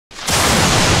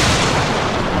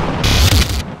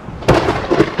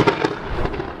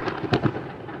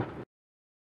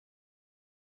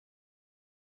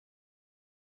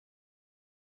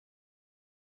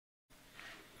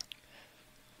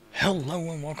Hello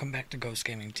and welcome back to Ghost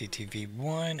Gaming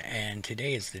TTV1, and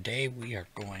today is the day we are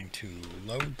going to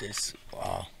load this.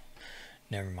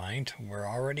 Never mind, we're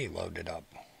already loaded up.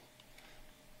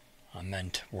 I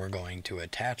meant we're going to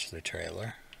attach the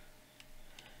trailer.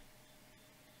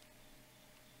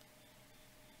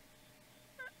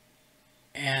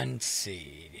 And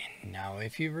see. Now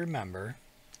if you remember,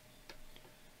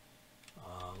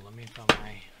 let me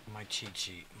find my cheat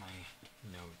sheet, my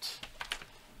notes.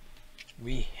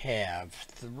 We have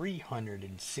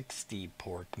 360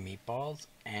 pork meatballs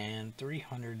and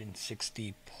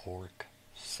 360 pork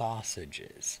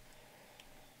sausages.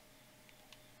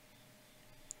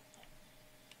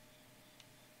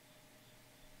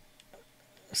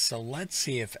 So let's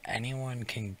see if anyone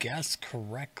can guess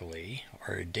correctly,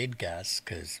 or did guess,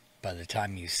 because by the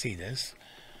time you see this,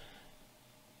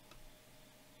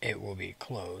 it will be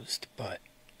closed. But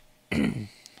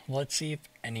let's see if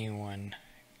anyone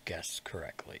guessed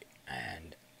correctly.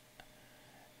 And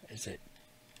is it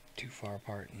too far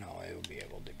apart? No, it will be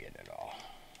able to get it all.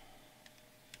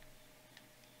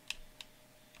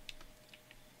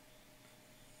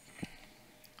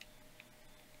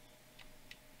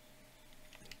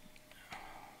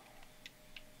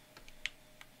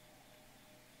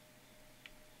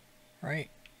 Right?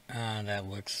 That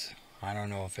looks, I don't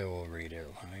know if it will read it.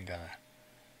 Let me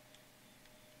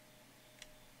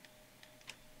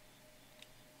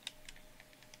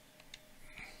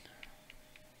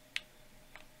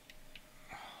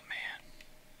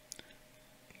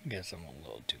guess I'm a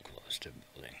little too close to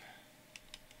building.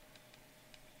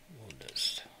 We'll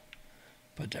just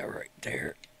put that right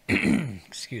there.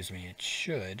 Excuse me, it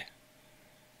should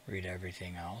read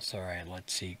everything else. Alright,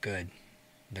 let's see. Good.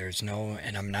 There's no,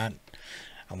 and I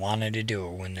wanted to do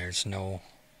it when there's no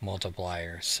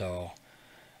multiplier, so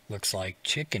looks like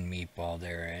chicken meatball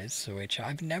there is, which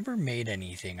I've never made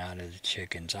anything out of the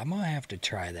chickens. I'm gonna have to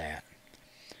try that.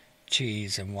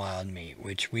 Cheese and wild meat,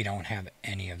 which we don't have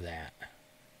any of that.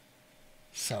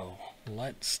 So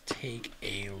let's take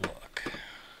a look.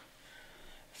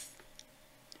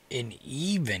 An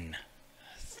even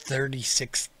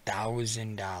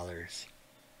 $36,000.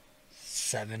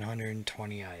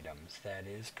 720 items. That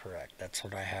is correct. That's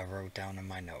what I have wrote down in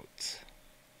my notes.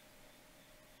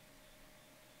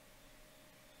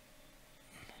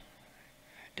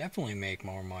 Definitely make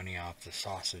more money off the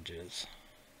sausages.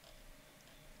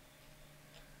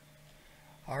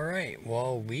 Alright,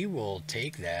 well, we will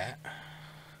take that.